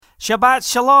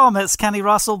Shabbat Shalom, it's Kenny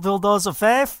Russell, Bulldozer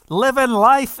Faith, living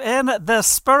life in the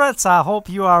Spirit. I hope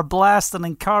you are blessed and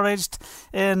encouraged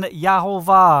in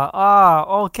Yahovah.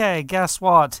 Okay, guess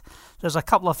what? There's a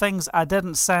couple of things I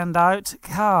didn't send out.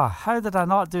 How did I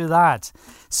not do that?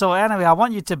 So anyway, I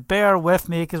want you to bear with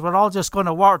me because we're all just going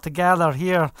to work together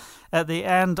here at the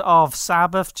end of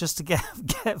Sabbath just to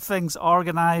get things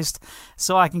organized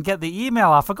so I can get the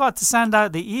email. I forgot to send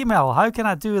out the email. How can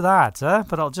I do that?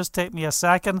 But it'll just take me a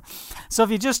second. So if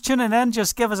you're just tuning in,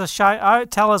 just give us a shout out.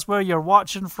 Tell us where you're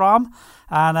watching from.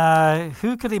 And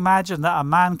who could imagine that a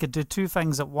man could do two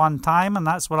things at one time? And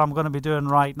that's what I'm going to be doing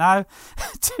right now.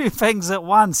 Two things at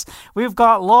once. We've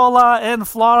got Lola in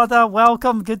Florida.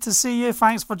 Welcome. Good to see you.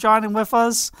 Thanks for joining with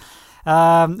us.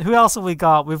 Who else have we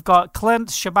got? We've got Clint.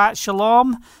 Shabbat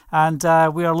Shalom. And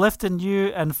we are lifting you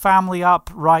and family up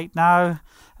right now.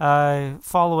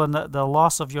 Following the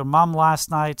loss of your mum last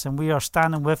night. And we are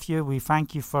standing with you. We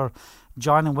thank you for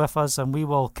joining with us, and we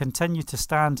will continue to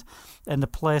stand in the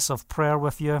place of prayer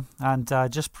with you and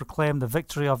just proclaim the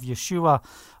victory of Yeshua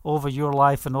over your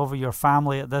life and over your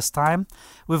family at this time.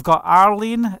 We've got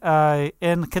Arlene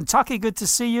in Kentucky. Good to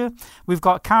see you. We've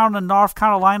got Karen in North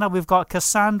Carolina. We've got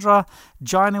Cassandra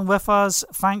joining with us.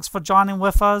 Thanks for joining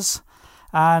with us.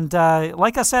 And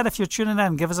like I said, if you're tuning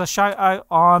in, give us a shout out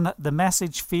on the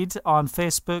message feed on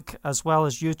Facebook as well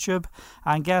as YouTube.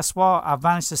 And guess what? I've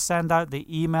managed to send out the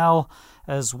email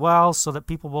as well so that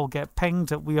people will get pinged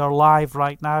that we are live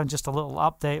right now. And just a little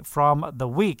update from the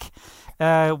week.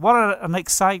 What an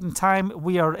exciting time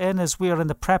we are in as we are in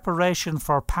the preparation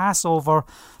for Passover.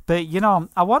 But, you know,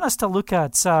 I want us to look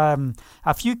at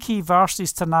a few key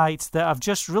verses tonight that have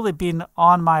just really been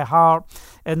on my heart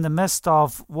in the midst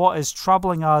of what is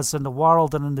troubling us in the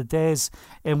world and in the days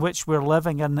in which we're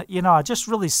living. And, you know, I just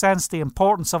really sense the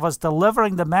importance of us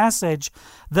delivering the message,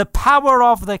 the power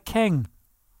of the King.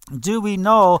 Do we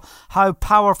know how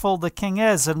powerful the King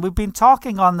is? And we've been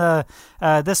talking on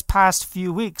this past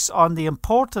few weeks on the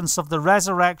importance of the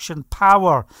resurrection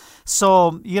power.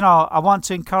 So, you know, I want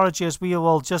to encourage you as we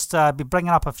will just be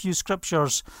bringing up a few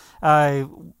scriptures,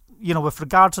 with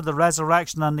regard to the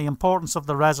resurrection and the importance of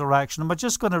the resurrection. And we're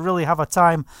just going to really have a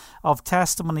time of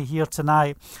testimony here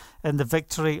tonight in the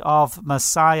victory of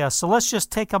Messiah. So let's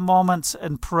just take a moment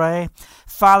and pray.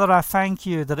 Father, I thank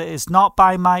you that it is not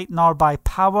by might nor by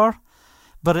power,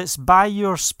 but it's by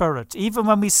your Spirit. Even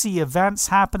when we see events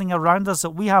happening around us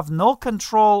that we have no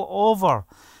control over,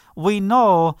 we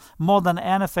know more than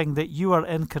anything that you are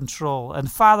in control.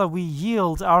 And Father, we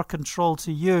yield our control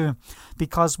to you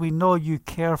because we know you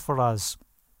care for us.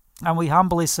 And we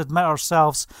humbly submit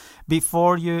ourselves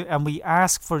before you, and we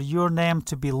ask for your name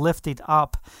to be lifted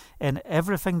up in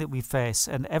everything that we face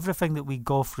and everything that we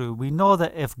go through. We know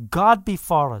that if God be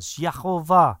for us,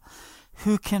 Yahovah,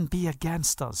 who can be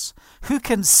against us? Who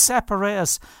can separate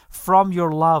us from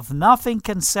your love? Nothing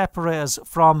can separate us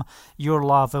from your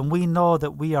love. And we know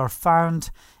that we are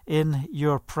found in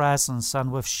your presence.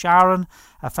 And with Sharon,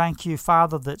 I thank you,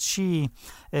 Father, that she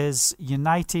is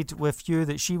united with you,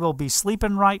 that she will be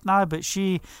sleeping right now, but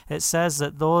it says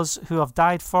that those who have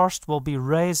died first will be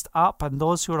raised up, and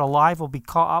those who are alive will be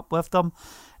caught up with them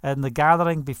in the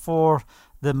gathering before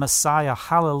the Messiah.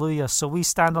 Hallelujah. So we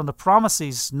stand on the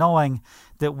promises knowing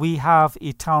that we have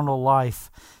eternal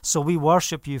life. So we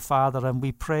worship you, Father, and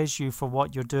we praise you for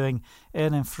what you're doing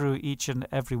in and through each and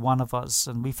every one of us.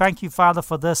 And we thank you, Father,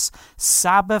 for this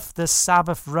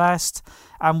Sabbath rest.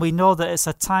 And we know that it's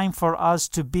a time for us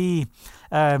to be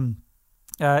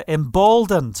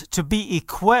emboldened, to be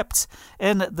equipped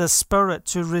in the Spirit,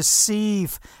 to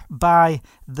receive by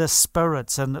the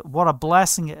Spirit. And what a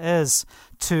blessing it is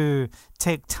to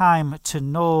take time to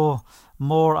know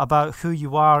more about who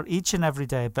you are each and every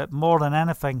day, but more than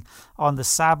anything on the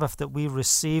Sabbath that we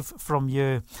receive from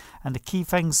you. And the key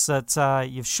things that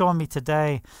you've shown me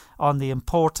today on the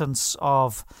importance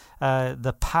of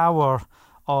the power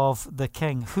of the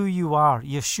King, who you are.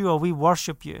 Yeshua, we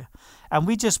worship you. And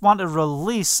we just want to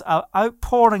release an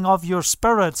outpouring of your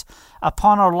Spirit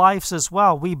upon our lives as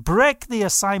well. We break the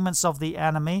assignments of the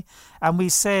enemy and we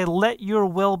say, let your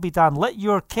will be done. Let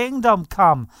your kingdom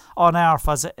come on earth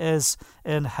as it is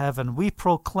in heaven. We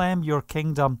proclaim your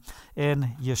kingdom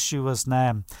in Yeshua's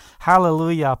name.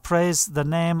 Hallelujah. Praise the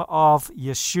name of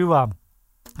Yeshua.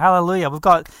 Hallelujah. We've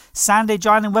got Sandy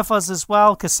joining with us as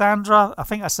well. Cassandra, I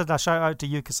think I said a shout out to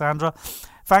you, Cassandra.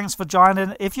 thanks for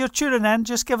joining. If you're tuning in,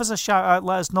 just give us a shout out.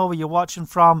 Let us know where you're watching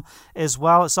from as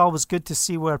well. It's always good to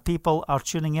see where people are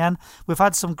tuning in. We've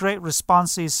had some great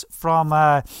responses from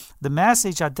the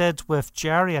message I did with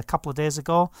Jerry a couple of days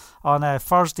ago on a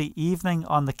Thursday evening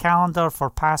on the calendar for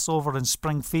Passover and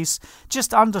Spring Feasts.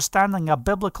 Just understanding a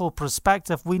biblical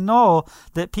perspective. We know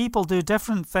that people do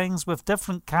different things with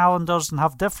different calendars and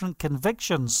have different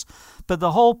convictions. But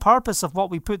the whole purpose of what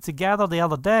we put together the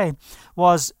other day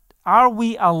was, are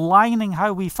we aligning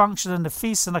how we function in the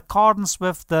feast in accordance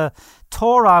with the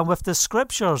Torah and with the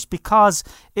Scriptures? Because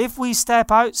if we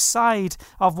step outside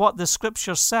of what the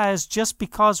Scripture says, just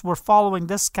because we're following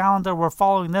this calendar, we're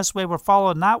following this way, we're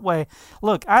following that way.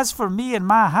 Look, as for me and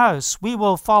my house, we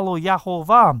will follow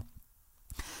Yahovah.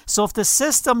 So if the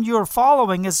system you're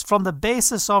following is from the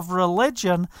basis of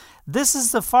religion, this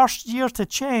is the first year to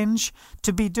change,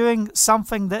 to be doing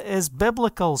something that is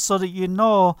biblical, so that you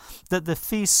know that the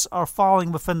feasts are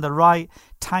falling within the right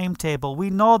timetable. We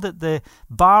know that the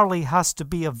barley has to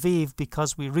be Aviv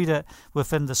because we read it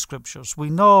within the Scriptures. We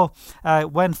know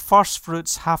when first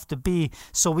fruits have to be.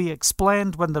 So we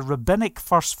explained when the rabbinic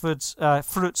first fruits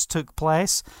took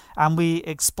place, and we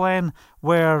explain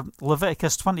where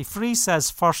Leviticus 23 says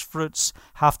first fruits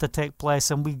have to take place,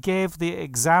 and we gave the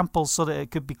example so that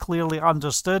it could be clearly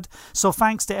understood. So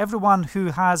thanks to everyone who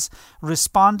has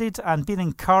responded and been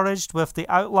encouraged with the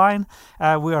outline.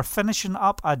 We are finishing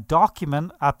up a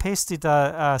document. I pasted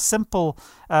a simple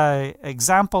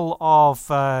example of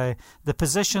the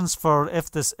positions for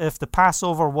if the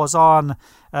Passover was on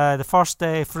the first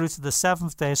day through to the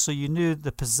seventh day, so you knew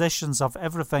the positions of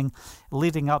everything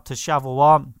leading up to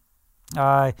Shavuot.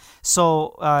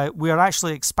 So we are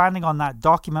actually expanding on that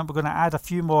document. We're going to add a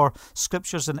few more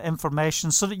scriptures and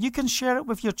information so that you can share it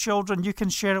with your children, you can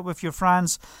share it with your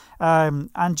friends,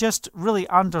 and just really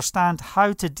understand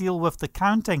how to deal with the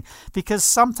counting, because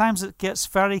sometimes it gets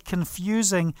very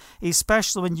confusing,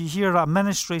 especially when you hear a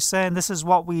ministry saying this is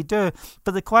what we do.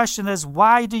 But the question is,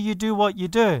 why do you do what you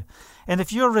do? And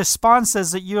if your response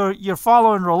is that you're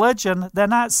following religion,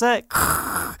 then that's it.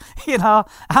 You know,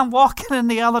 I'm walking in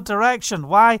the other direction.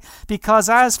 Why? Because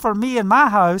as for me and my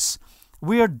house,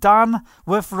 we're done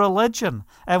with religion,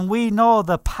 and we know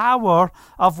the power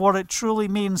of what it truly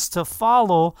means to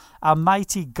follow a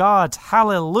mighty God.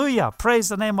 Hallelujah. Praise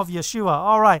the name of Yeshua.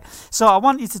 All right. So I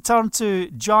want you to turn to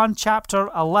John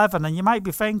chapter 11, and you might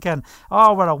be thinking,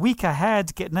 oh, we're a week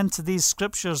ahead getting into these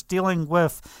scriptures dealing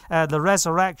with the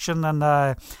resurrection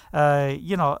and,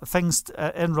 things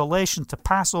in relation to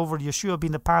Passover, Yeshua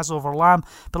being the Passover lamb.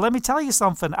 But let me tell you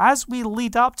something. As we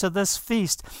lead up to this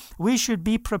feast, we should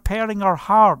be preparing our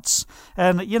hearts.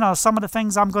 And, some of the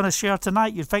things I'm going to share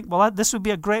tonight, you'd think, well, this would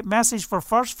be a great message for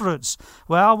first fruits.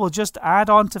 Well, we'll just add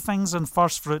on to things in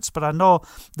first fruits, but I know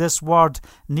this word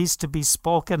needs to be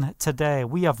spoken today.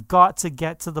 We have got to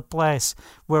get to the place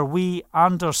where we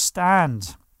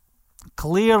understand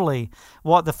clearly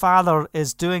what the Father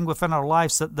is doing within our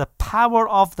lives, that the power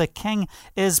of the King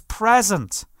is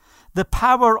present. The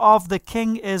power of the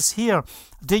King is here.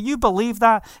 Do you believe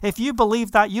that? If you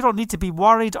believe that, you don't need to be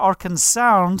worried or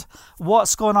concerned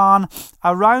what's going on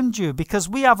around you, because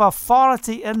we have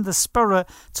authority in the Spirit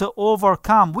to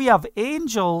overcome. We have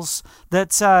angels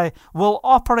that will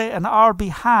operate on our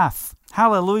behalf.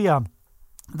 Hallelujah.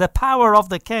 The power of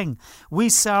the King. We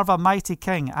serve a mighty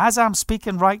King. As I'm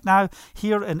speaking right now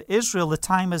here in Israel, the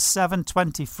time is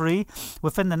 7:23.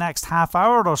 Within the next half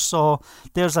hour or so,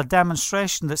 there's a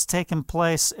demonstration that's taking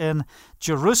place in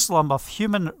Jerusalem of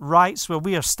human rights, where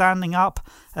we are standing up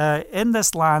in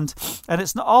this land. And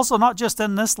it's also not just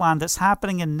in this land, it's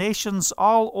happening in nations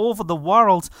all over the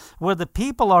world, where the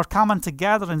people are coming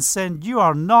together and saying, you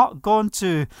are not going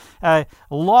to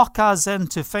lock us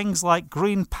into things like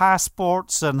green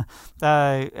passports and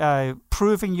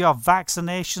proving you have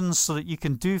vaccinations so that you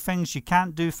can do things, you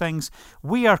can't do things.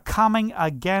 We are coming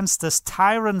against this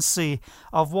tyranny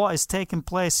of what is taking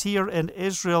place here in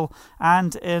Israel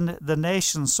and in the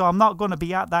nations. So I'm not going to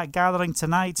be at that gathering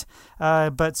tonight,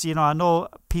 but I know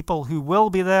people who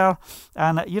will be there,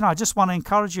 and I just want to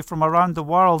encourage you from around the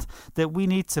world that we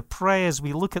need to pray as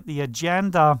we look at the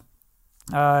agenda,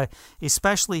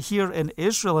 especially here in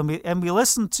Israel, and we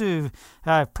listen to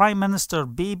Prime Minister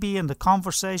Bibi and the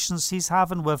conversations he's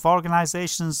having with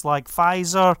organizations like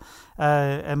Pfizer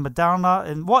and Moderna,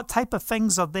 and what type of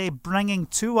things are they bringing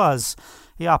to us?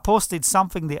 I posted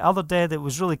something the other day that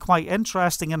was really quite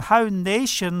interesting, and how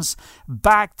nations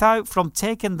backed out from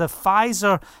taking the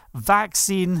Pfizer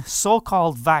vaccine,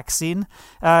 so-called vaccine,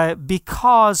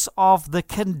 because of the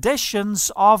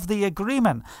conditions of the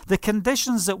agreement. The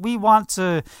conditions that we want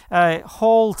to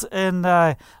hold in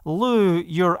lieu,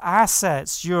 your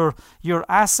assets, your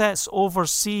assets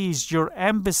overseas, your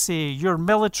embassy, your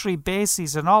military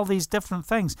bases, and all these different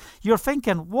things. You're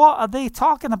thinking, what are they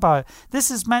talking about?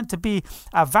 This is meant to be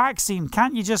a vaccine.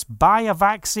 Can't you just buy a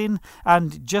vaccine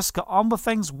and just get on with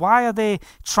things? Why are they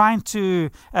trying to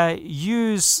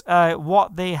use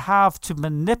what they have to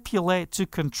manipulate, to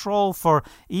control for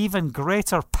even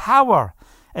greater power?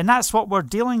 And that's what we're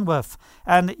dealing with.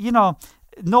 And,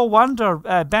 no wonder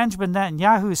Benjamin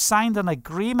Netanyahu signed an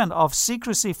agreement of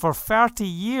secrecy for 30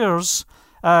 years.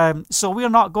 So we're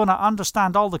not going to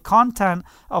understand all the content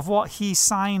of what he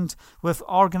signed with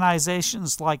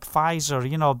organizations like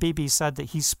Pfizer. Bibi said that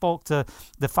he spoke to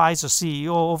the Pfizer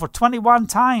CEO over 21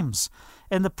 times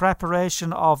in the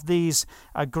preparation of these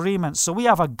agreements. So we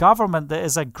have a government that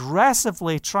is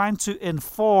aggressively trying to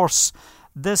enforce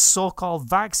this so-called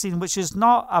vaccine, which is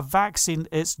not a vaccine,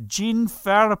 it's gene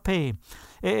therapy.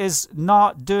 It is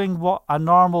not doing what a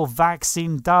normal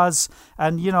vaccine does.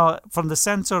 And, from the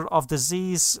Center of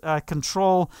Disease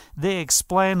Control, they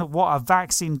explain what a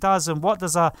vaccine does. And what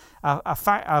does a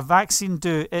vaccine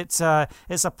do? It's a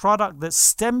product that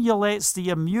stimulates the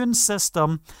immune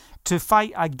system to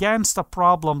fight against a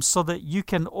problem so that you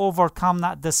can overcome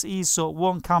that disease so it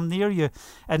won't come near you.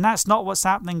 And that's not what's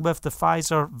happening with the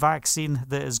Pfizer vaccine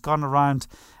that has gone around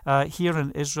here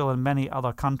in Israel and many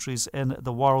other countries in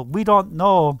the world. We don't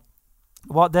know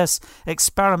what this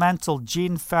experimental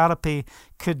gene therapy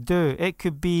could do. It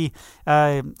could be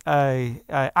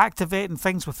activating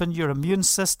things within your immune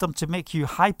system to make you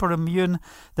hyperimmune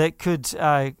that could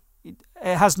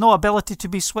it has no ability to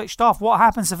be switched off. What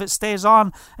happens if it stays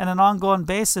on an ongoing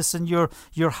basis and you're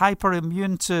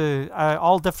hyperimmune to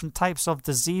all different types of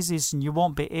diseases and you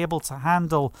won't be able to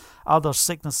handle other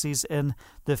sicknesses in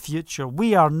the future?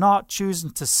 We are not choosing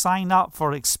to sign up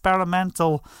for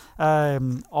experimental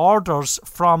orders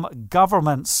from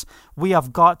governments. We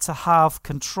have got to have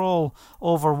control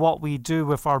over what we do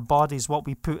with our bodies, what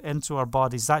we put into our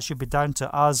bodies. That should be down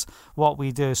to us, what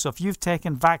we do. So if you've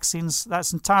taken vaccines,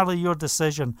 that's entirely your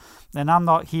decision. And I'm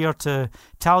not here to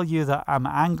tell you that I'm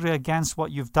angry against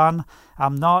what you've done.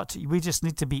 I'm not. We just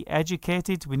need to be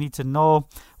educated. We need to know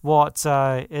what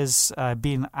is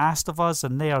being asked of us,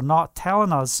 and they are not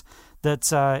telling us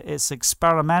that it's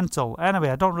experimental. Anyway,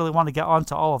 I don't really want to get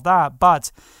onto all of that,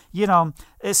 but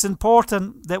it's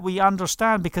important that we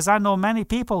understand, because I know many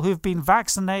people who've been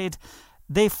vaccinated.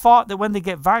 They thought that when they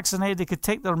get vaccinated, they could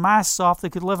take their masks off, they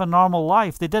could live a normal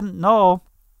life. They didn't know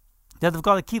that they've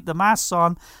got to keep the masks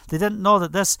on. They didn't know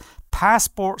that this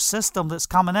passport system that's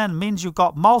coming in means you've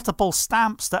got multiple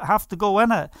stamps that have to go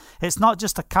in it. It's not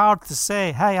just a card to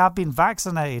say, hey, I've been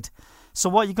vaccinated. So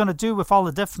what are you going to do with all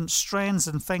the different strains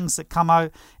and things that come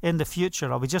out in the future?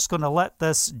 Are we just going to let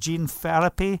this gene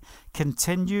therapy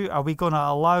continue? Are we going to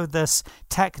allow this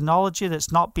technology that's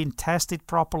not been tested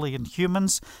properly in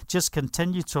humans just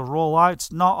continue to roll out?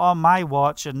 Not on my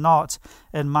watch and not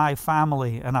in my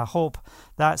family. And I hope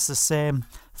that's the same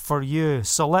for you.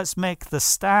 So let's make the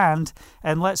stand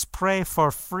and let's pray for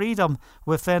freedom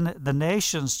within the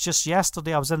nations. Just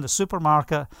yesterday I was in the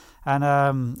supermarket and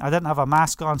I didn't have a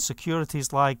mask on.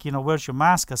 Security's like, where's your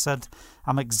mask? I said,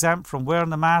 I'm exempt from wearing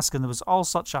the mask, and there was all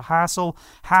such a hassle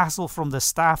from the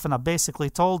staff, and I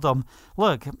basically told them,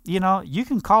 look, you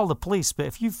can call the police, but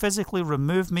if you physically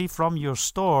remove me from your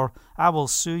store, I will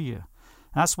sue you.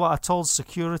 That's what I told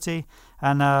security,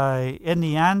 and in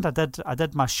the end, I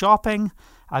did my shopping.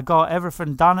 I got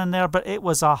everything done in there, but it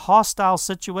was a hostile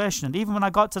situation. And even when I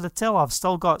got to the till, I've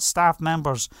still got staff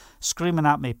members screaming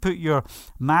at me, put your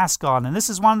mask on. And this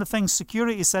is one of the things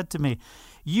security said to me,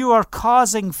 you are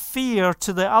causing fear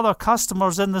to the other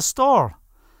customers in the store.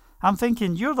 I'm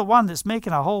thinking, you're the one that's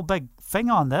making a whole big thing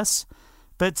on this.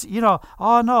 But,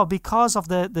 oh no, because of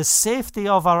the safety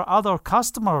of our other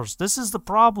customers, this is the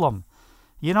problem.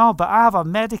 But I have a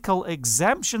medical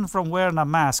exemption from wearing a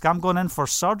mask. I'm going in for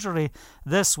surgery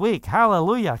this week.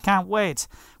 Hallelujah. Can't wait.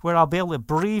 Where I'll be able to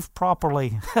breathe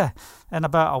properly in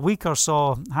about a week or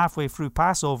so, halfway through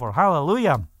Passover.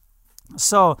 Hallelujah.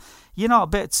 So,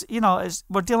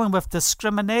 we're dealing with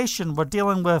discrimination. We're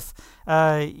dealing with,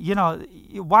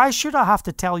 why should I have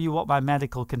to tell you what my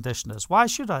medical condition is? Why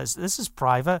should I? This is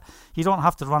private. You don't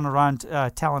have to run around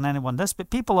telling anyone this. But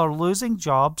people are losing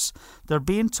jobs. They're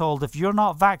being told, if you're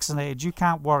not vaccinated, you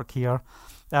can't work here.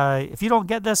 If you don't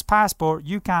get this passport,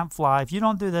 you can't fly. If you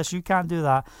don't do this, you can't do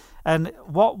that. And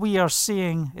what we are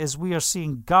seeing is we are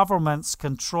seeing governments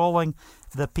controlling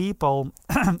the people,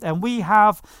 and we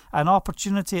have an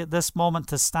opportunity at this moment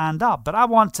to stand up. But I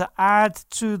want to add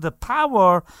to the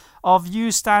power of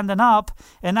you standing up,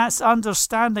 and that's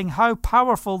understanding how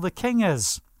powerful the King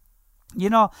is. You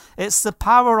know, it's the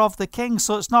power of the King,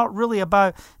 so it's not really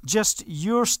about just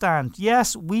your stand.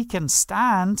 Yes, we can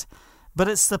stand, but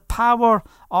it's the power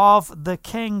of the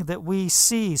King that we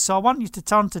see. So I want you to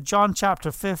turn to John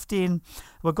chapter 15.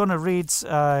 We're going to read,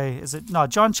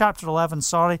 John chapter 11,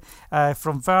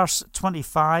 from verse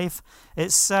 25.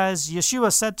 It says,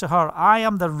 Yeshua said to her, I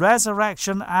am the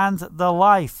resurrection and the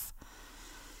life.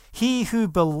 He who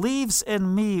believes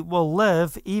in me will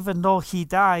live even though he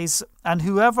dies, and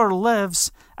whoever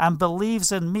lives and believes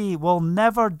in me will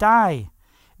never die.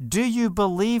 Do you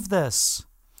believe this?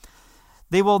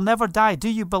 They will never die. Do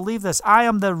you believe this? I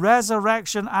am the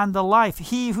resurrection and the life.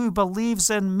 He who believes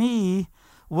in me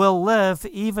will live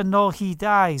even though he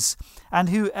dies. And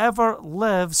whoever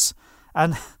lives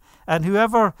and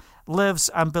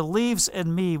believes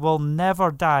in me will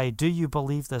never die. Do you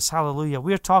believe this? Hallelujah.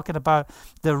 We're talking about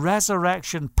the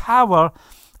resurrection power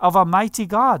of a mighty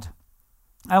God.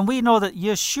 And we know that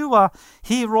Yeshua,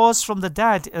 he rose from the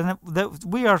dead, and that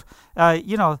we are,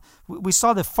 we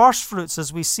saw the first fruits,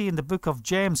 as we see in the book of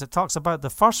James. It talks about the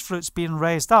first fruits being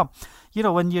raised up. You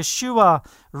know, when Yeshua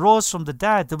rose from the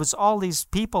dead, there was all these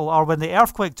people, or when the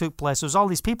earthquake took place, there was all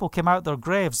these people came out their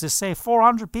graves. They say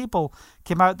 400 people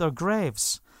came out their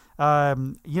graves.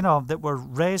 That were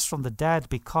raised from the dead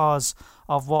because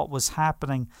of what was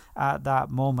happening at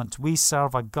that moment. We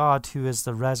serve a God who is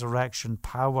the resurrection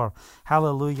power.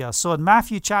 Hallelujah. So in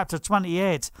Matthew chapter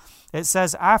 28, it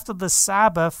says, after the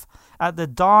Sabbath, at the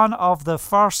dawn of the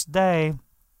first day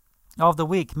of the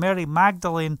week, Mary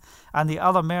Magdalene and the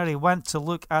other Mary went to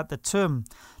look at the tomb.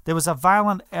 There was a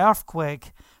violent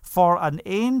earthquake, for an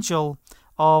angel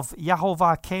of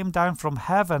Yahovah came down from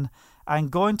heaven,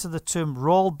 and going to the tomb,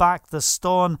 rolled back the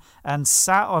stone and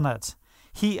sat on it.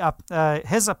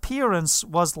 His appearance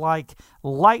was like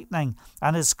lightning,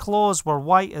 and his clothes were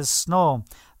white as snow.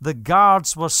 The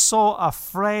guards were so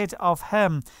afraid of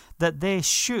him that they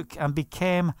shook and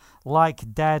became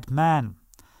like dead men.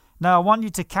 Now, I want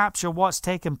you to capture what's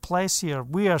taking place here.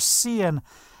 We are seeing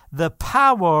the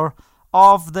power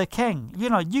of the King. You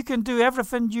know, you can do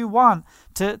everything you want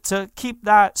to keep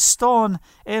that stone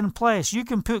in place. You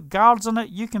can put guards on it.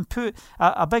 You can put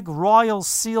a big royal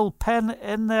seal pin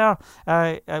in there,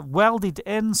 welded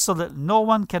in so that no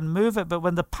one can move it. But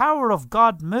when the power of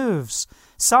God moves,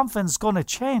 something's going to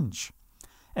change.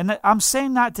 And I'm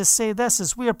saying that to say this,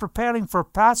 as we are preparing for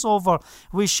Passover,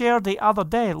 we shared the other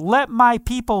day, let my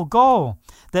people go,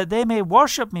 that they may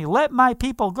worship me. Let my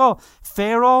people go.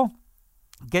 Pharaoh,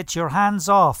 get your hands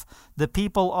off the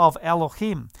people of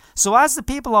Elohim. So as the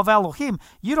people of Elohim,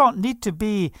 you don't need to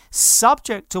be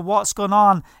subject to what's going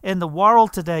on in the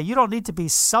world today. You don't need to be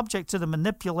subject to the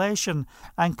manipulation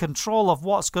and control of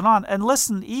what's going on. And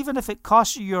listen, even if it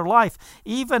costs you your life,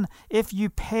 even if you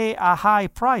pay a high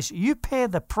price, you pay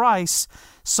the price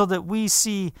so that we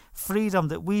see freedom,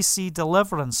 that we see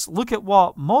deliverance. Look at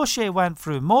what Moshe went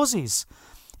through, Moses.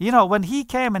 You know, when he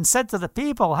came and said to the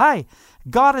people, hey,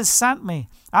 God has sent me.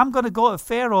 I'm going to go to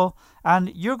Pharaoh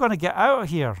and you're going to get out of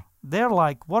here. They're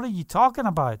like, what are you talking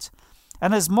about?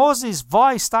 And as Moses'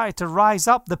 voice started to rise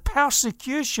up, the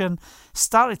persecution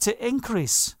started to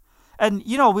increase. And,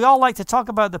 you know, we all like to talk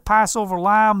about the Passover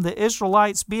lamb, the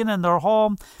Israelites being in their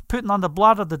home, putting on the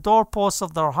blood of the doorposts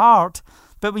of their heart.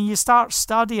 But when you start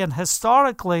studying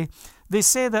historically, they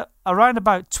say that around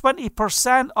about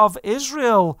 20% of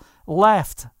Israel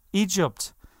left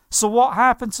Egypt. So what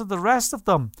happened to the rest of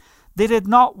them? They did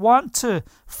not want to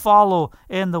follow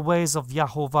in the ways of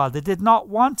Yahovah. They did not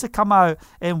want to come out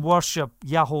and worship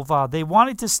Yahovah. They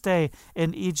wanted to stay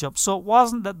in Egypt. So it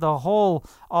wasn't that the whole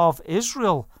of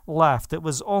Israel left. It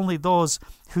was only those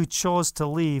who chose to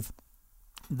leave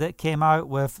that came out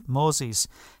with Moses.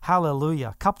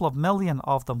 Hallelujah. A couple of million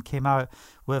of them came out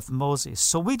with Moses.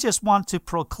 So we just want to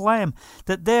proclaim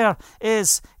that there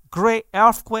is great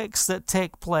earthquakes that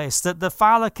take place, that the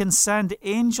Father can send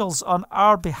angels on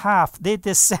our behalf. They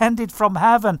descended from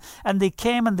heaven and they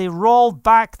came and they rolled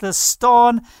back the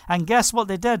stone, and guess what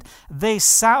they did? They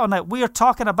sat on it. We are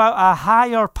talking about a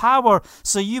higher power.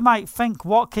 So you might think,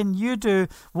 what can you do?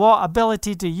 What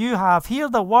ability do you have? Hear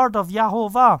the word of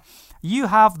Yahovah. You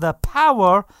have the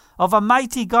power of a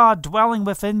mighty God dwelling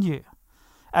within you.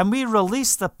 And we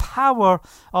release the power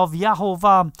of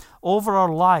Yahovah over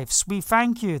our lives. We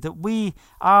thank you that we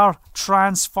are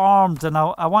transformed. And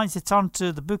I want you to turn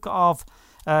to the book of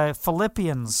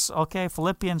Philippians. Okay,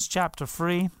 Philippians chapter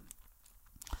 3.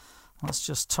 Let's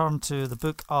just turn to the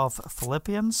book of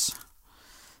Philippians.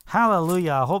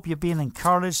 Hallelujah. I hope you've been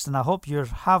encouraged, and I hope you're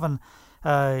having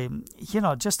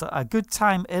just a good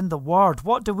time in the Word.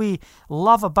 What do we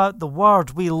love about the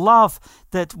Word? We love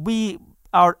that we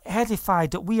are edified,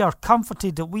 that we are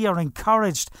comforted, that we are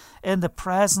encouraged in the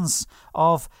presence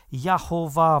of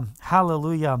Yahovah.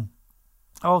 Hallelujah.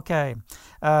 Okay.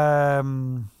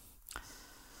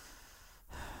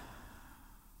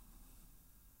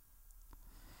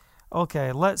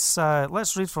 Okay, let's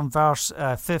read from verse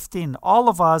 15. All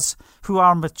of us who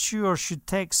are mature should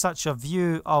take such a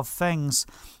view of things,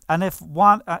 and if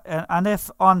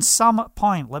on some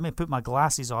point, let me put my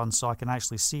glasses on so I can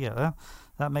actually see it.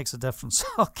 That makes a difference.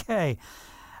 Okay,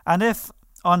 and if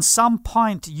on some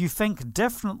point you think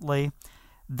differently,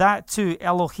 that too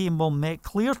Elohim will make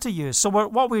clear to you. So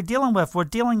what we're dealing with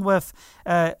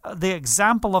the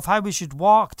example of how we should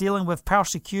walk, dealing with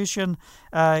persecution,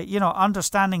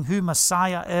 understanding who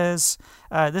Messiah is.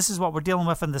 This is what we're dealing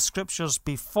with in the scriptures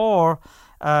before.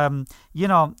 And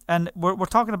we're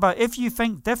talking about if you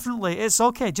think differently, it's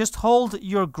okay. Just hold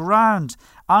your ground.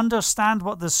 Understand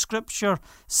what the scripture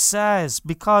says,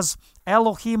 because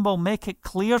Elohim will make it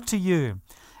clear to you.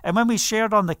 And when we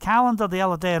shared on the calendar the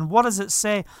other day, and what does it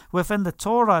say within the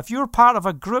Torah? If you're part of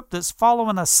a group that's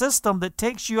following a system that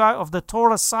takes you out of the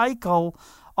Torah cycle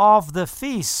of the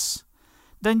feasts,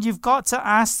 then you've got to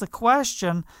ask the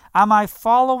question, am I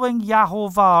following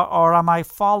Yahovah or am I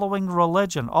following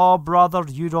religion? Oh, brother,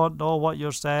 you don't know what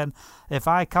you're saying. If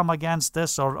I come against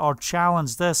this or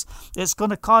challenge this, it's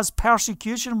going to cause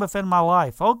persecution within my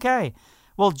life. Okay,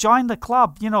 well, join the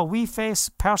club. We face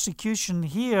persecution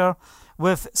here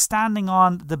with standing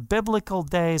on the biblical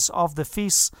days of the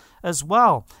feasts as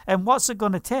well. And what's it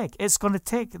going to take? It's going to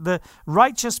take the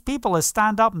righteous people to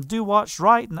stand up and do what's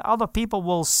right, and other people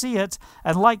will see it.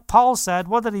 And like Paul said,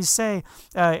 what did he say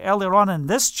earlier on in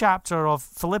this chapter of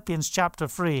Philippians chapter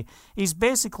 3? He's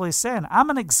basically saying, I'm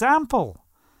an example.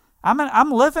 I'm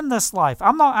living this life.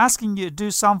 I'm not asking you to do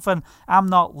something I'm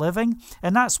not living,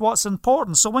 and that's what's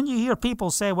important. So when you hear people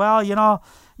say, well,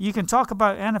 you can talk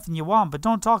about anything you want, but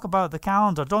don't talk about the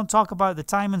calendar, don't talk about the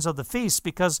timings of the feast,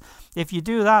 because if you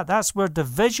do that, that's where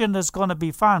division is going to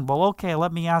be found. Well, okay,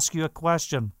 let me ask you a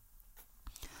question.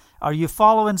 Are you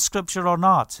following Scripture or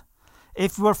not?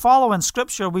 If we're following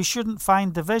Scripture, we shouldn't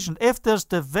find division. If there's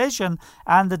division,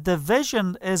 and the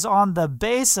division is on the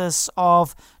basis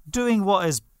of doing what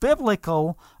is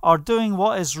biblical or doing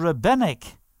what is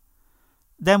rabbinic,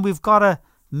 then we've got to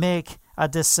make a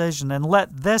decision. And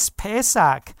let this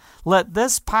Pesach, let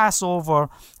this Passover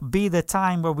be the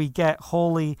time where we get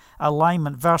holy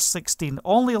alignment. Verse 16,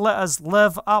 only let us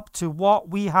live up to what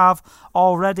we have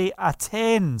already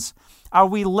attained. Are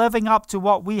we living up to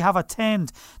what we have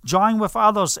attained? Join with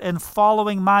others in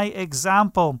following my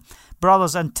example,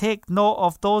 brothers, and take note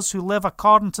of those who live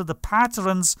according to the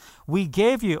patterns we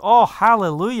gave you. Oh,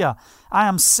 hallelujah. I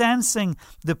am sensing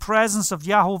the presence of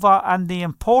Yahovah and the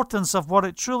importance of what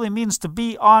it truly means to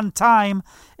be on time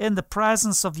in the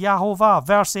presence of Yahovah.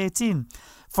 Verse 18,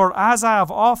 for as I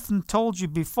have often told you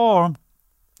before,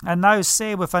 and now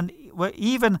say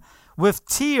even with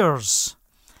tears,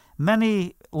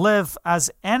 many live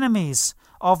as enemies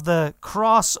of the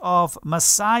cross of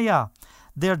Messiah.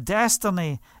 Their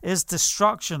destiny is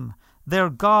destruction. Their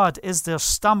God is their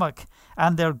stomach,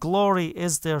 and their glory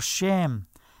is their shame.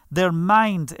 Their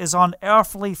mind is on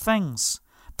earthly things.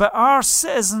 But our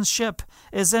citizenship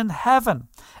is in heaven.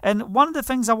 And one of the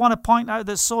things I want to point out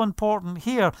that's so important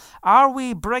here, are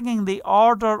we bringing the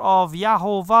order of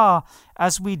Yahovah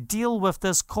as we deal with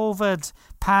this COVID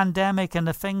pandemic and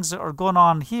the things that are going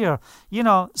on here?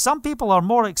 Some people are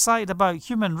more excited about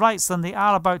human rights than they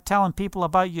are about telling people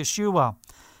about Yeshua.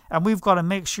 And we've got to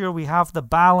make sure we have the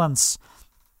balance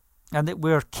and that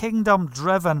we're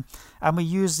kingdom-driven and we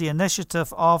use the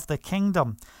initiative of the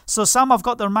kingdom. So some have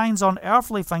got their minds on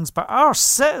earthly things, but our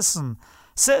citizenship,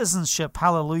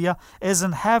 hallelujah, is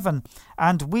in heaven,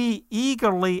 and we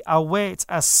eagerly await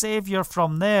a Savior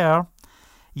from there,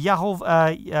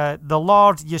 the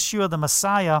Lord Yeshua the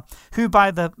Messiah, who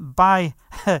by the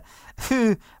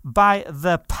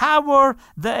power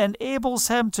that enables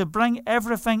him to bring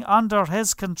everything under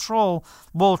his control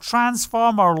will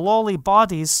transform our lowly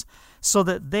bodies so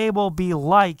that they will be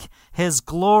like his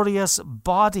glorious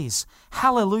bodies.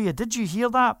 Hallelujah. Did you hear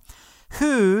that?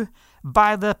 Who,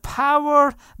 by the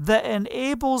power that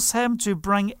enables him to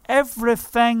bring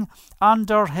everything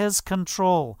under his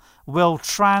control, will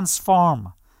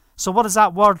transform. So what does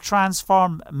that word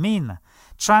transform mean?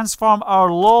 transform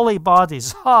our lowly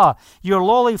bodies. Your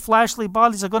lowly fleshly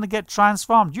bodies are going to get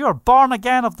transformed. You are born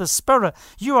again of the Spirit.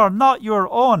 You are not your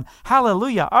own.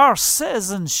 Hallelujah. Our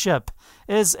citizenship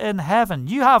is in heaven.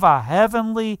 You have a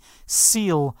heavenly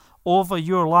seal over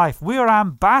your life. We are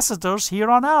ambassadors here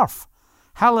on earth.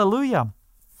 Hallelujah.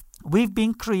 We've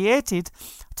been created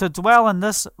to dwell in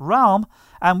this realm,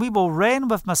 and we will reign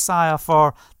with Messiah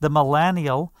for the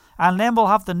millennial, and then we'll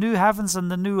have the new heavens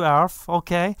and the new earth,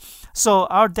 okay? So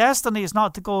our destiny is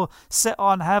not to go sit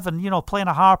on heaven, playing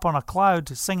a harp on a cloud,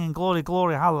 singing glory,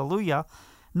 glory, hallelujah.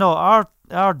 No,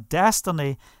 our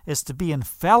destiny is to be in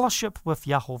fellowship with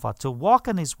Jehovah, to walk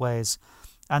in his ways,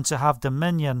 and to have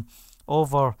dominion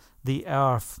over the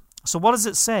earth. So what does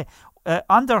it say?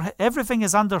 Everything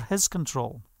is under his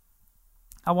control.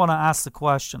 I want to ask the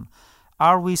question,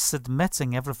 are we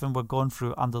submitting everything we're going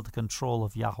through under the control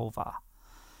of Jehovah?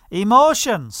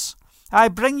 Emotions, I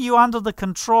bring you under the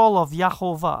control of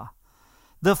Jehovah.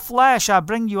 The flesh, I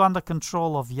bring you under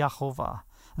control of Jehovah.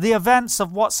 The events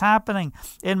of what's happening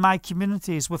in my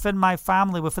communities, within my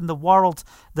family, within the world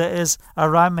that is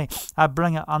around me, I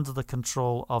bring it under the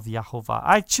control of Jehovah.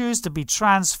 I choose to be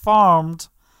transformed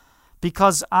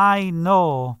because I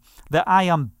know that I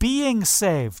am being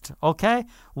saved, okay?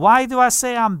 Why do I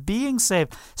say I'm being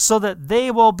saved? So that they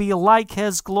will be like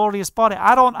his glorious body.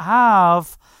 I don't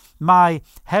have my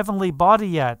heavenly body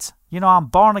yet. I'm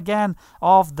born again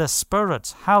of the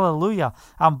Spirit. Hallelujah.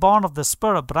 I'm born of the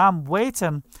Spirit, but I'm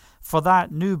waiting for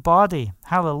that new body.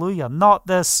 Hallelujah. Not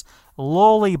this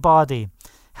lowly body.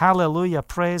 Hallelujah.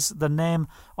 Praise the name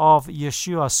of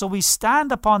Yeshua. So we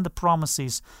stand upon the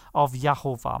promises of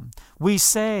Jehovah. We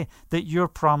say that your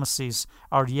promises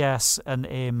are yes and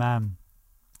amen.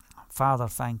 Father,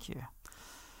 thank you.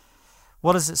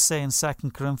 What does it say in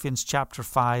 2 Corinthians chapter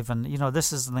 5? And,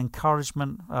 this is an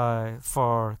encouragement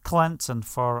for Clint and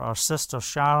for our sister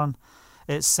Sharon.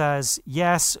 It says,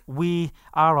 yes, we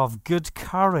are of good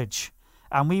courage,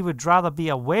 and we would rather be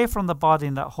away from the body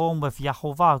and at home with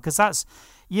Jehovah. Because that's,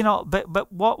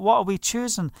 but what are we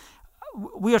choosing?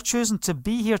 We are choosing to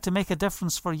be here to make a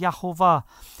difference for Jehovah.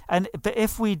 But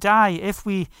if we die, if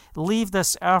we leave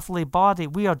this earthly body,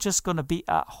 we are just going to be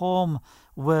at home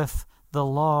with the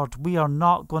Lord. We are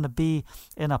not going to be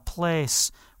in a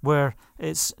place where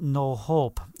it's no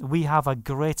hope. We have a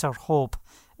greater hope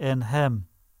in him,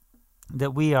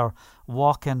 that we are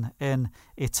walking in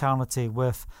eternity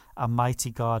with a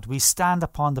mighty God. We stand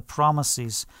upon the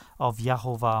promises of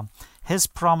Jehovah. His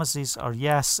promises are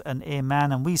yes and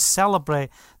amen, and we celebrate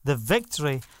the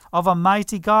victory of a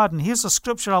mighty God. And here's a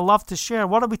scripture I love to share.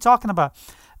 What are we talking about?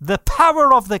 The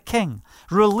power of the King,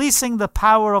 releasing the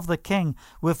power of the King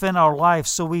within our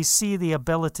lives, so we see the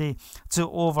ability to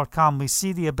overcome. We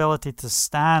see the ability to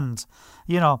stand.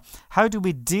 How do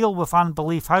we deal with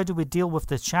unbelief? How do we deal with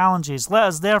the challenges? Let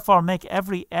us therefore make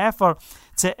every effort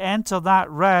to enter that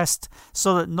rest,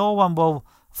 so that no one will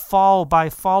fall by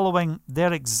following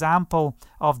their example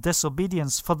of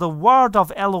disobedience. For the word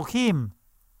of Elohim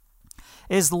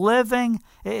is living,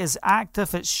 it is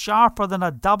active, it's sharper than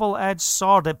a double-edged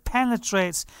sword. It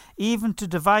penetrates even to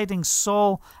dividing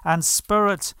soul and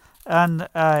spirit and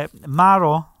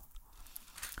marrow.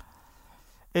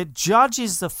 It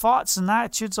judges the thoughts and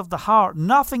attitudes of the heart.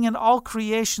 Nothing in all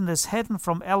creation is hidden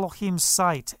from Elohim's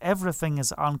sight. Everything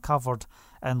is uncovered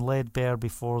and laid bare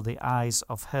before the eyes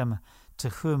of him to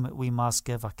whom we must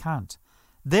give account.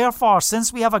 Therefore,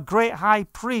 since we have a great high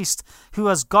priest who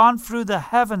has gone through the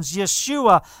heavens,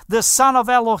 Yeshua, the Son of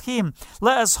Elohim,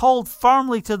 let us hold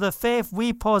firmly to the faith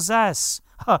we possess.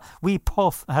 We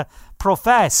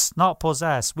profess, not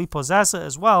possess. We possess it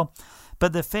as well,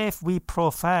 but the faith we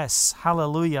profess.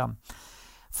 Hallelujah.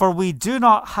 For we do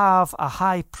not have a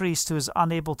high priest who is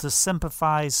unable to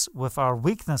sympathize with our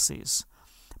weaknesses,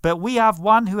 but we have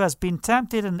one who has been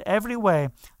tempted in every way,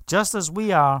 just as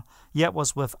we are, yet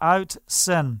was without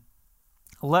sin.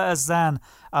 Let us then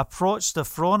approach the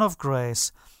throne of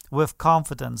grace with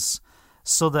confidence,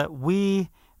 so that we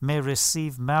may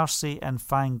receive mercy and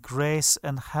find grace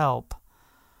and help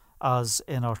us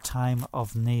in our time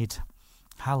of need.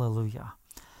 Hallelujah.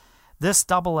 This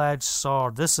double-edged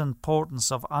sword, this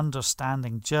importance of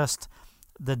understanding just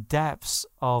the depths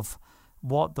of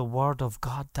what the Word of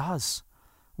God does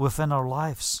within our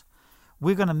lives.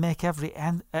 We're going to make every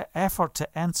effort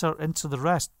to enter into the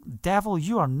rest. Devil,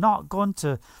 you are not going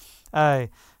to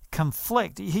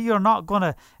conflict. You're not going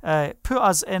to put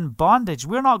us in bondage.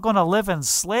 We're not going to live in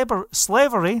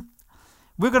slavery.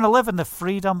 We're going to live in the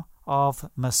freedom of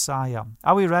Messiah.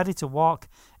 Are we ready to walk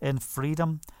in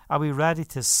freedom? Are we ready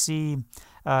to see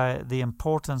the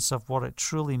importance of what it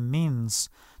truly means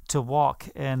to walk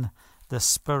in the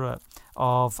Spirit?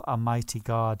 of a mighty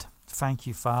God. Thank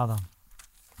you, Father.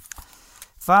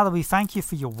 Father, we thank you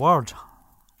for your word.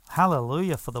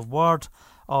 Hallelujah, for the word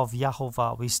of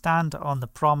Yahovah. We stand on the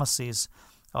promises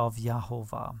of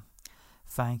Yahovah.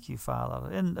 Thank you,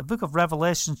 Father. In the book of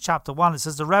Revelation, chapter 1, it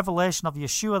says, the revelation of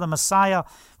Yeshua the Messiah,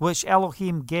 which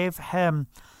Elohim gave him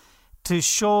to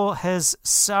show his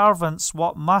servants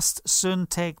what must soon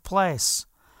take place.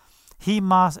 He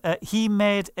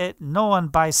made it known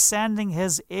by sending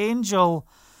his angel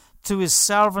to his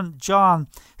servant John,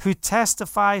 who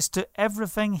testifies to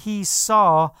everything he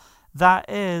saw, that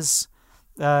is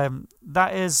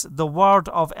the word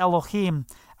of Elohim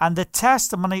and the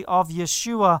testimony of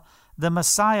Yeshua the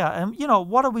Messiah. And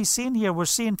what are we seeing here? We're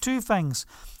seeing two things.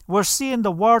 We're seeing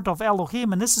the word of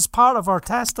Elohim, and this is part of our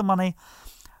testimony.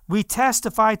 We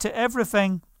testify to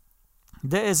everything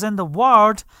that is in the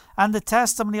word and the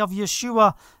testimony of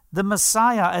Yeshua the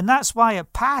Messiah. And that's why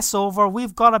at Passover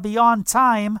we've got to be on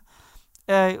time,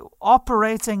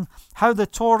 operating how the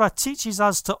Torah teaches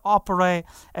us to operate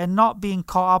and not being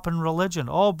caught up in religion.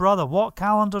 Oh, brother, what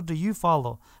calendar do you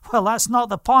follow? Well, that's not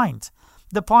the point.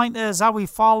 The point is, are we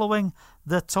following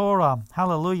the Torah?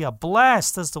 Hallelujah.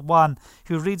 Blessed is the one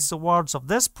who reads the words of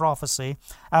this prophecy,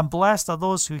 and blessed are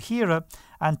those who hear it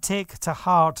and take to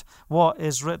heart what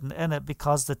is written in it,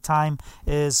 because the time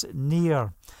is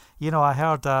near. I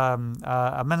heard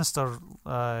a minister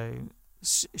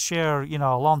share,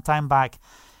 a long time back,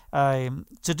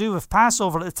 to do with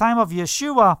Passover. At the time of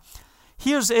Yeshua,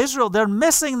 here's Israel. They're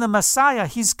missing the Messiah.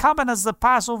 He's coming as the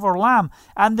Passover lamb,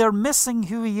 and they're missing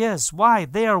who he is. Why?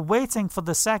 They are waiting for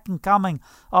the second coming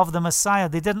of the Messiah.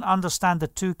 They didn't understand the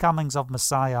two comings of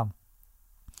Messiah.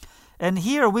 And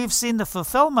here we've seen the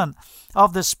fulfillment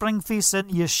of the spring feast in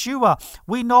Yeshua.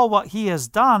 We know what he has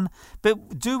done,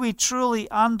 but do we truly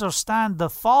understand the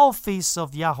fall feasts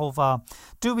of Yahovah?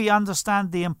 Do we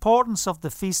understand the importance of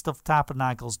the Feast of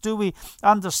Tabernacles? Do we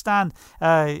understand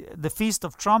the Feast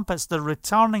of Trumpets, the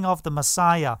returning of the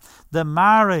Messiah, the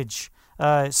marriage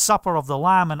supper of the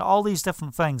Lamb, and all these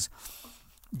different things?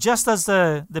 Just as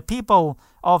the people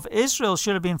of Israel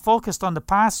should have been focused on the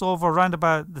Passover around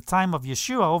about the time of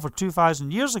Yeshua over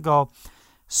 2,000 years ago,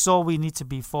 so we need to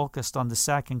be focused on the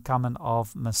second coming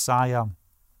of Messiah.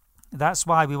 That's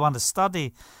why we want to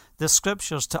study the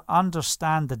Scriptures to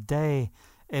understand the day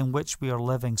in which we are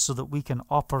living, so that we can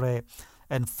operate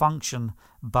and function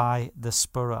by the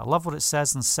Spirit. I love what it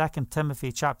says in 2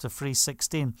 Timothy chapter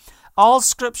 3:16. All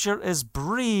Scripture is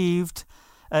breathed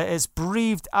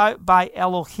out by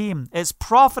Elohim. It's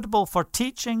profitable for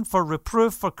teaching, for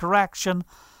reproof, for correction,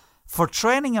 for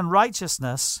training in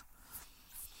righteousness,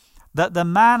 that the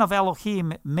man of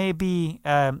Elohim may be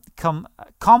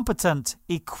competent,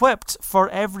 equipped for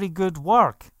every good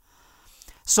work.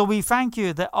 So we thank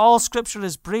you that all Scripture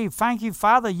is breathed. Thank you,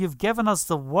 Father, you've given us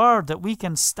the word, that we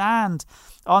can stand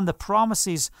on the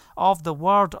promises of the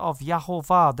word of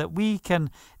Yahovah, that we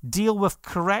can deal with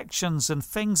corrections and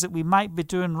things that we might be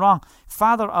doing wrong.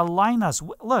 Father, align us.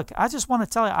 Look, I just want to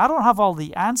tell you, I don't have all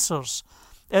the answers.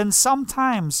 And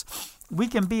sometimes we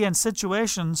can be in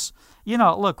situations,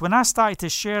 look, when I started to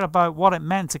share about what it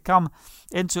meant to come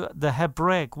into the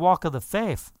Hebraic walk of the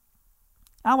faith,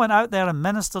 I went out there and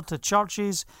ministered to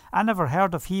churches. I never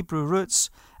heard of Hebrew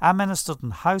roots. I ministered in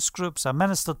house groups. I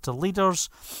ministered to leaders.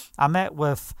 I met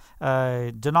with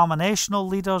denominational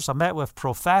leaders. I met with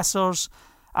professors.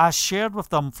 I shared with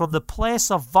them from the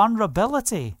place of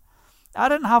vulnerability. I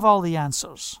didn't have all the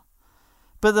answers.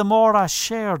 But the more I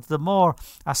shared, the more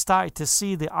I started to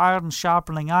see the iron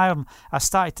sharpening iron. I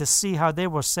started to see how they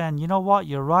were saying, you know what,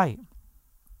 you're right.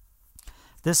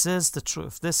 This is the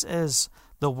truth. This is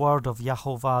the word of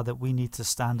Yahovah that we need to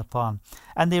stand upon.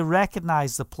 And they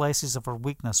recognize the places of our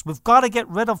weakness. We've got to get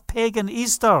rid of pagan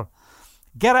Easter.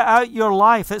 Get it out your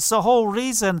life. It's the whole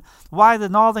reason why the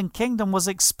northern kingdom was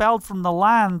expelled from the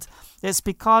land. It's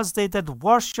because they did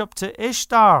worship to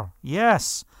Ishtar.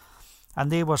 Yes.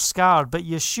 And they were scarred. But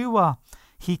Yeshua,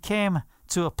 he came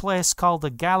to a place called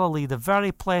the Galilee, the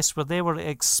very place where they were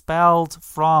expelled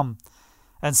from,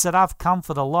 and said, I've come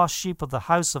for the lost sheep of the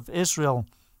house of Israel.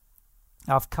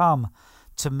 I've come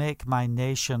to make my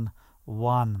nation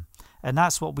one. And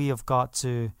that's what we have got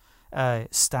to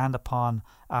stand upon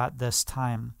at this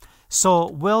time.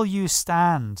 So will you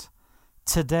stand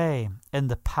today in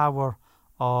the power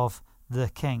of the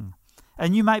King?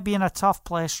 And you might be in a tough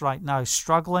place right now,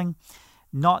 struggling,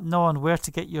 not knowing where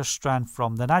to get your strength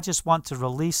from. Then I just want to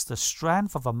release the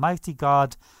strength of a mighty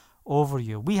God over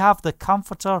you. We have the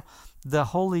Comforter, the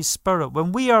Holy Spirit.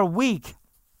 When we are weak,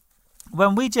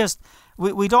 when we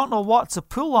We don't know what to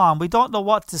pull on. We don't know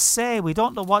what to say. We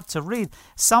don't know what to read.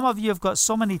 Some of you have got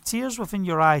so many tears within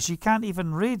your eyes, you can't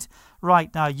even read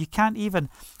right now. You can't even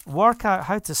work out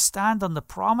how to stand on the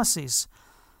promises.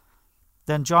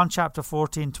 Then John chapter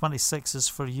 14:26 is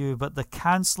for you. But the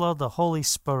Counselor, the Holy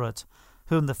Spirit,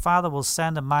 whom the Father will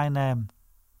send in my name,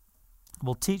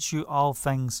 will teach you all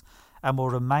things and will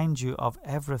remind you of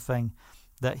everything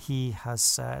that he has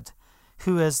said.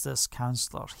 Who is this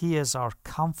Counselor? He is our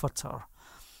Comforter.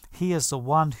 He is the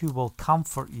one who will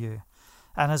comfort you.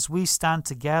 And as we stand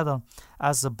together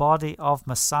as the body of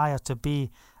Messiah to be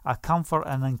a comfort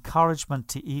and encouragement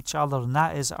to each other, and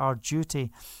that is our duty,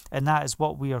 and that is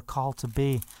what we are called to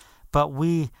be. But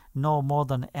we know more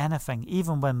than anything,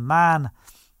 even when man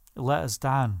let us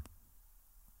down,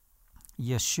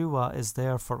 Yeshua is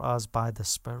there for us by the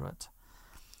Spirit.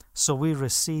 So we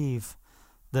receive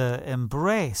the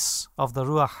embrace of the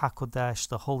Ruach HaKodesh,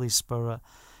 the Holy Spirit,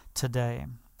 today.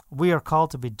 We are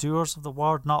called to be doers of the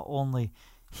Word, not only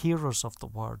hearers of the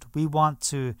Word. We want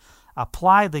to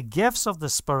apply the gifts of the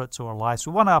Spirit to our lives.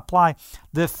 We want to apply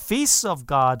the feasts of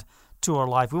God to our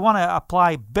life. We want to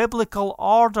apply biblical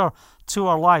order to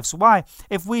our lives. Why?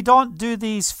 If we don't do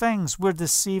these things, we're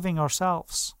deceiving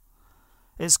ourselves.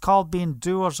 It's called being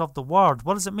doers of the Word.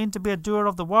 What does it mean to be a doer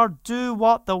of the Word? Do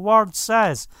what the Word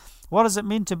says. What does it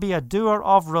mean to be a doer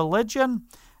of religion?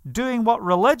 Doing what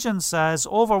religion says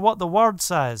over what the Word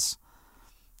says.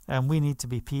 And we need to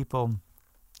be people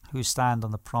who stand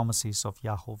on the promises of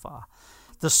Yahovah.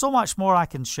 There's so much more I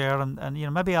can share,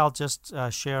 and maybe I'll just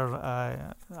share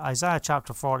Isaiah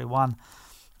chapter 41.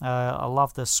 I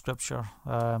love this scripture.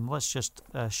 Let's just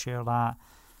share that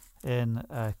in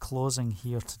closing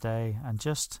here today. And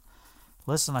just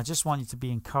listen, I just want you to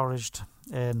be encouraged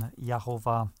in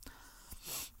Yahovah,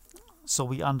 so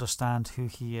we understand who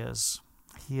he is.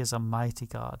 He is a mighty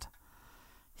God.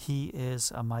 He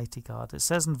is a mighty God. It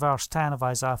says in verse 10 of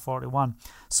Isaiah 41,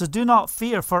 so do not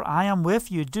fear, for I am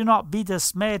with you. Do not be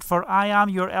dismayed, for I am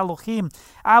your Elohim.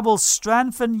 I will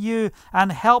strengthen you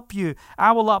and help you.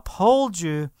 I will uphold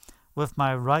you with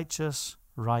my righteous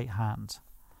right hand.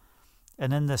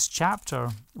 And in this chapter,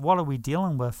 what are we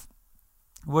dealing with?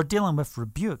 We're dealing with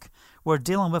rebuke. We're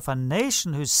dealing with a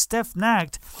nation who's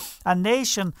stiff-necked, a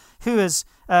nation who has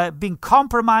been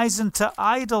compromising to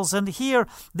idols. And here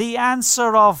the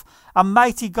answer of a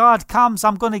mighty God comes.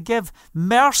 I'm going to give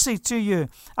mercy to you.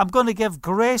 I'm going to give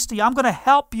grace to you. I'm going to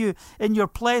help you in your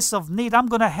place of need. I'm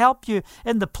going to help you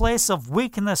in the place of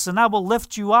weakness, and I will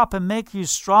lift you up and make you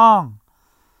strong.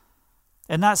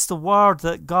 And that's the word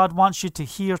that God wants you to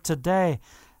hear today.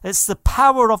 It's the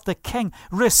power of the King.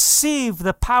 Receive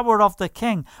the power of the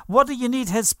King. What do you need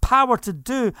his power to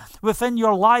do within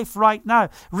your life right now?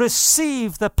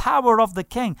 Receive the power of the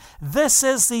King. This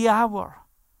is the hour.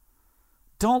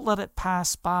 Don't let it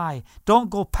pass by.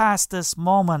 Don't go past this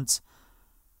moment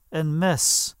and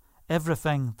miss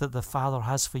everything that the Father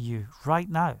has for you right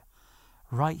now,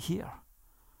 right here.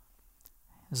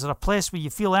 Is it a place where you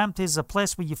feel empty? Is it a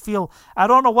place where you feel, I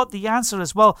don't know what the answer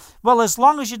is? Well, as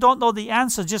long as you don't know the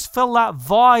answer, just fill that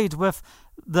void with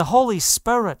the Holy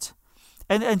Spirit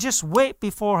and just wait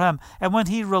before him. And when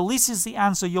he releases the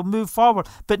answer, you'll move forward.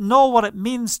 But know what it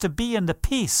means to be in the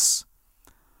peace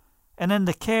and in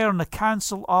the care and the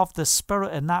counsel of the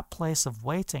Spirit in that place of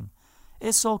waiting.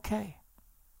 It's okay.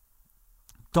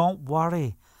 Don't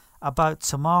worry about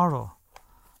tomorrow.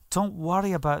 Don't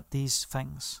worry about these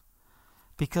things.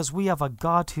 Because we have a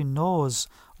God who knows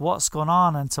what's going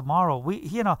on in tomorrow.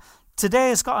 Today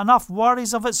has got enough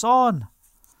worries of its own.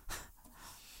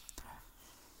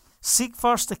 Seek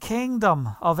first the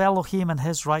kingdom of Elohim and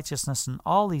his righteousness, and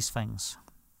all these things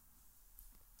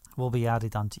will be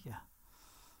added unto you.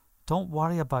 Don't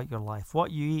worry about your life, what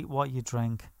you eat, what you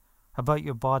drink, about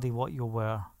your body, what you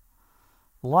wear.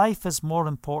 Life is more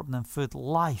important than food.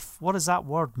 Life. What does that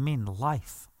word mean?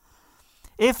 Life.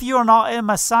 If you're not in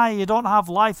Messiah, you don't have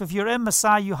life. If you're in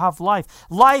Messiah, you have life.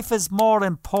 Life is more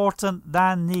important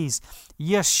than these.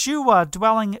 Yeshua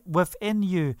dwelling within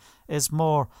you is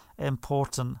more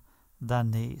important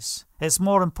than these. It's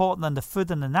more important than the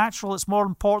food and the natural. It's more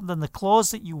important than the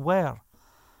clothes that you wear.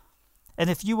 And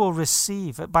if you will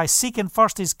receive it by seeking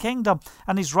first his kingdom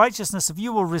and his righteousness, if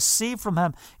you will receive from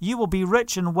him, you will be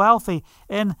rich and wealthy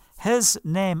in his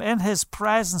name, in his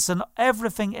presence, and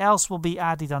everything else will be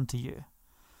added unto you.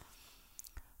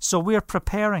 So we're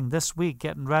preparing this week,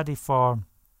 getting ready for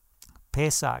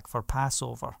Pesach, for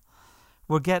Passover.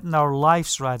 We're getting our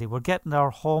lives ready. We're getting our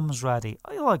homes ready.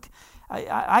 Look,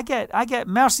 I get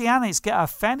Messianics get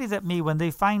offended at me when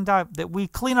they find out that we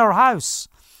clean our house.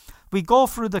 We go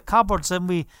through the cupboards and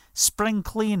we spring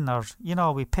clean, or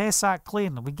we Pesach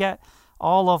clean. We get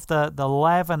all of the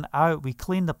leaven out. We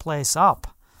clean the place up.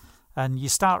 And you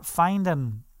start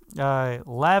finding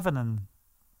leaven and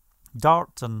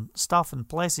dirt and stuff in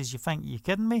places you think, you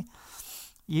kidding me?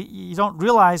 You don't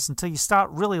realize until you start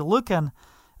really looking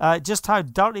just how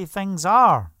dirty things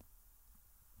are.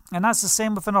 And that's the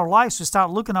same within our lives. We start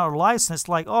looking at our lives and it's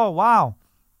like, oh, wow,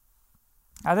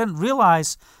 I didn't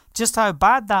realize just how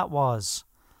bad that was.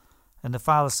 And the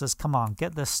Father says, come on,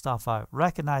 get this stuff out.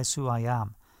 Recognize who I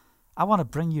am. I want to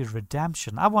bring you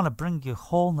redemption. I want to bring you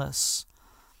wholeness.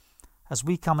 As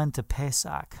we come into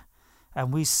Pesach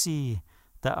and we see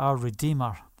that our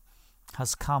Redeemer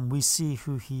has come, we see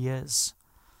who he is.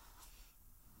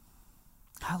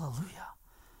 Hallelujah.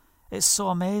 It's so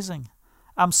amazing.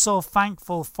 I'm so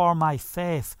thankful for my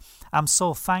faith. I'm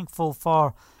so thankful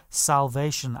for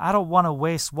salvation. I don't want to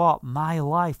waste what? My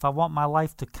life. I want my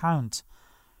life to count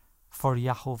for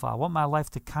Yahovah. I want my life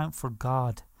to count for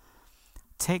God.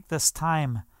 Take this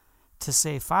time to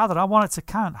say, Father, I want it to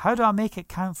count. How do I make it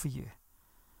count for you?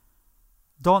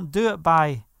 Don't do it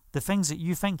by the things that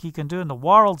you think you can do in the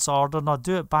world's order, nor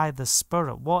do it by the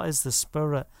Spirit. What is the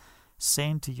Spirit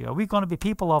saying to you? Are we going to be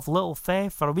people of little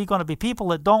faith, or are we going to be people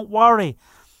that don't worry?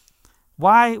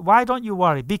 Why don't you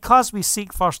worry? Because we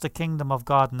seek first the kingdom of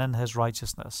God and in his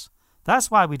righteousness. That's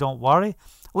why we don't worry.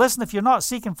 Listen, if you're not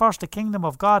seeking first the kingdom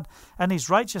of God and his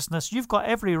righteousness, you've got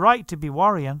every right to be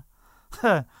worrying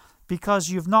because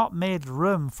you've not made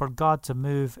room for God to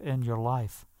move in your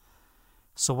life.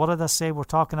 So what did I say we're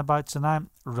talking about tonight?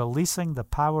 Releasing the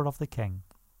power of the King.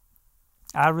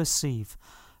 I receive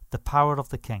the power of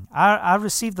the King. I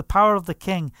receive the power of the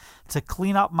King to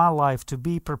clean up my life, to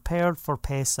be prepared for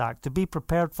Pesach, to be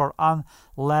prepared for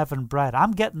unleavened bread.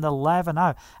 I'm getting the leaven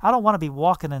out. I don't want to be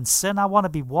walking in sin. I want to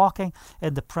be walking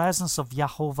in the presence of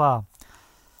Yahovah.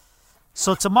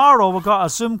 So tomorrow we've got a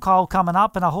Zoom call coming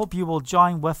up, and I hope you will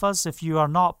join with us. If you are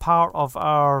not part of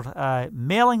our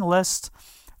mailing list,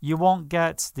 you won't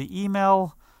get the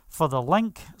email for the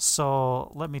link.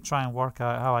 So let me try and work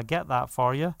out how I get that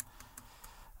for you.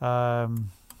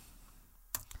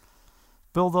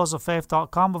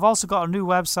 bulldozerfaith.com. We've also got a new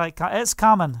website. It's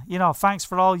coming. Thanks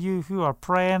for all you who are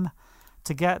praying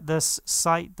to get this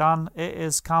site done. It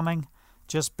is coming.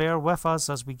 Just bear with us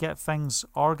as we get things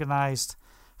organized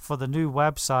for the new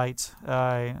website.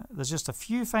 There's just a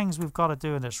few things we've got to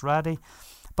do and it's ready.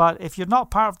 But if you're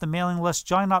not part of the mailing list,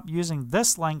 join up using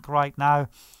this link right now,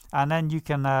 and then you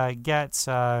can get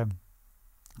the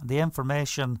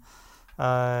information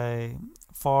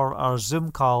for our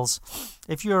Zoom calls.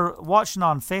 If you're watching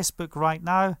on Facebook right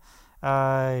now,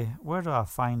 where do I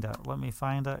find it? Let me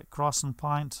find it. Crossing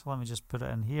Point. Let me just put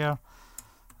it in here.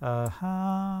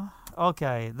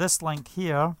 Okay, this link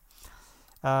here.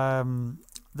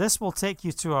 This will take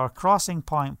you to our Crossing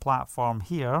Point platform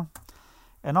here.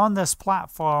 And on this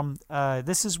platform,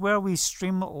 this is where we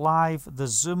stream live the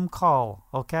Zoom call,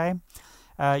 okay?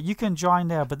 You can join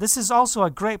there, but this is also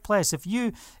a great place. If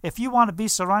you want to be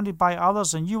surrounded by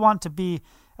others and you want to be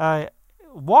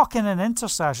walking in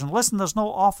intercession, listen, there's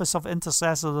no office of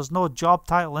intercessor, there's no job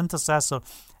title intercessor.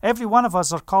 Every one of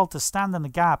us are called to stand in the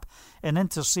gap and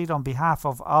intercede on behalf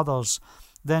of others.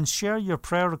 Then share your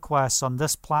prayer requests on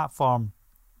this platform.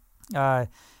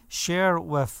 Share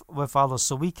with others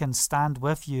so we can stand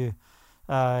with you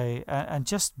and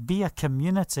just be a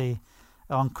community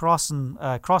on Crossing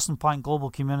Point Global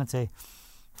Community,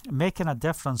 making a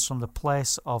difference from the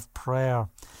place of prayer.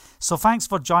 So thanks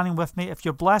for joining with me. If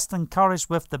you're blessed and encouraged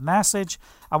with the message,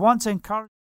 I want to encourage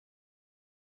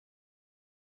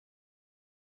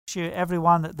you,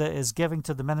 everyone that is giving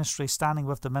to the ministry, standing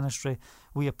with the ministry.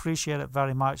 We appreciate it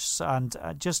very much, and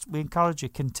we encourage you,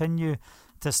 continue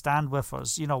to stand with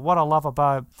us. What I love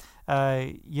about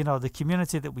the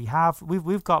community that we have,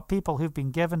 we've got people who've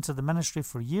been given to the ministry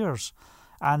for years,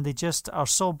 and they just are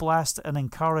so blessed and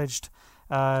encouraged,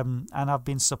 and have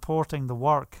been supporting the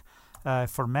work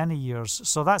for many years.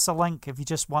 So that's a link. If you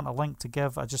just want a link to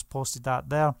give, I just posted that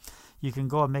there. You can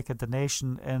go and make a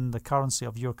donation in the currency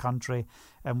of your country,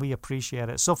 and we appreciate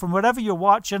it. So from wherever you're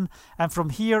watching, and from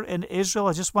here in Israel,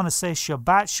 I just want to say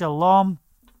Shabbat Shalom,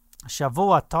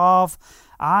 Shavua Tov.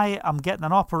 I am getting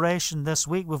an operation this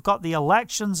week. We've got the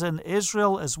elections in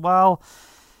Israel as well.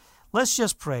 Let's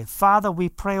just pray. Father, we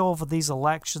pray over these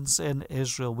elections in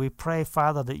Israel. We pray,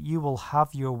 Father, that you will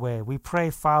have your way. We pray,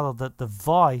 Father, that the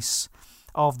voice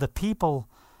of the people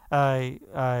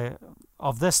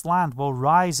of this land will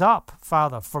rise up,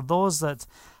 Father, for those that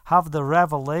have the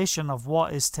revelation of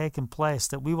what is taking place,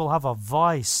 that we will have a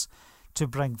voice to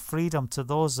bring freedom to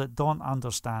those that don't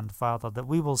understand, Father, that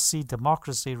we will see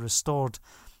democracy restored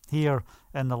here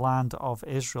in the land of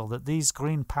Israel, that these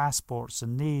green passports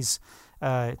and these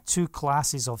two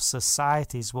classes of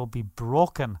societies will be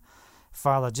broken,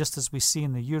 Father, just as we see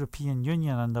in the European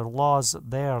Union and their laws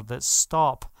there that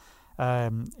stop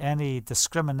any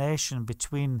discrimination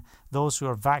between those who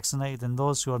are vaccinated and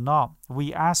those who are not.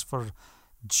 We ask for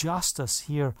justice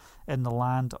here in the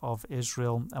land of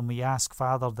Israel, and we ask,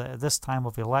 Father, that at this time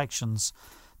of elections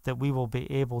that we will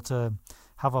be able to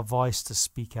have a voice to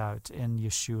speak out in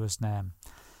Yeshua's name.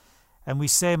 And we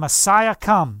say, Messiah,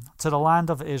 come to the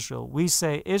land of Israel. We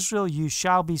say, Israel, you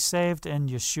shall be saved in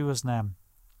Yeshua's name.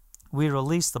 We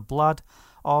release the blood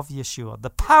of Yeshua, the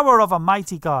power of a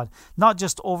mighty God, not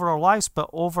just over our lives, but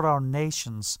over our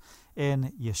nations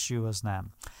in Yeshua's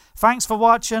name. Thanks for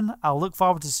watching. I'll look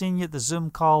forward to seeing you at the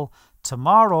Zoom call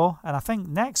tomorrow. And I think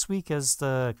next week is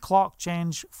the clock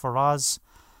change for us.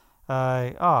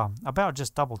 I better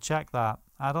just double check that.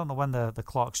 I don't know when the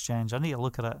clocks change. I need to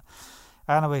look at it.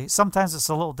 Anyway, sometimes it's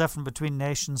a little different between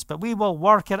nations, but we will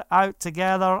work it out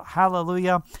together.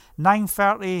 Hallelujah.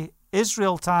 9:30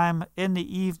 Israel time in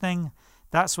the evening.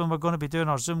 That's when we're going to be doing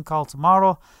our Zoom call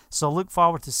tomorrow. So look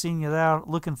forward to seeing you there.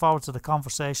 Looking forward to the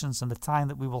conversations and the time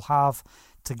that we will have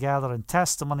together in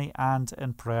testimony and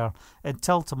in prayer.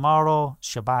 Until tomorrow,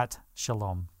 Shabbat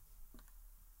Shalom.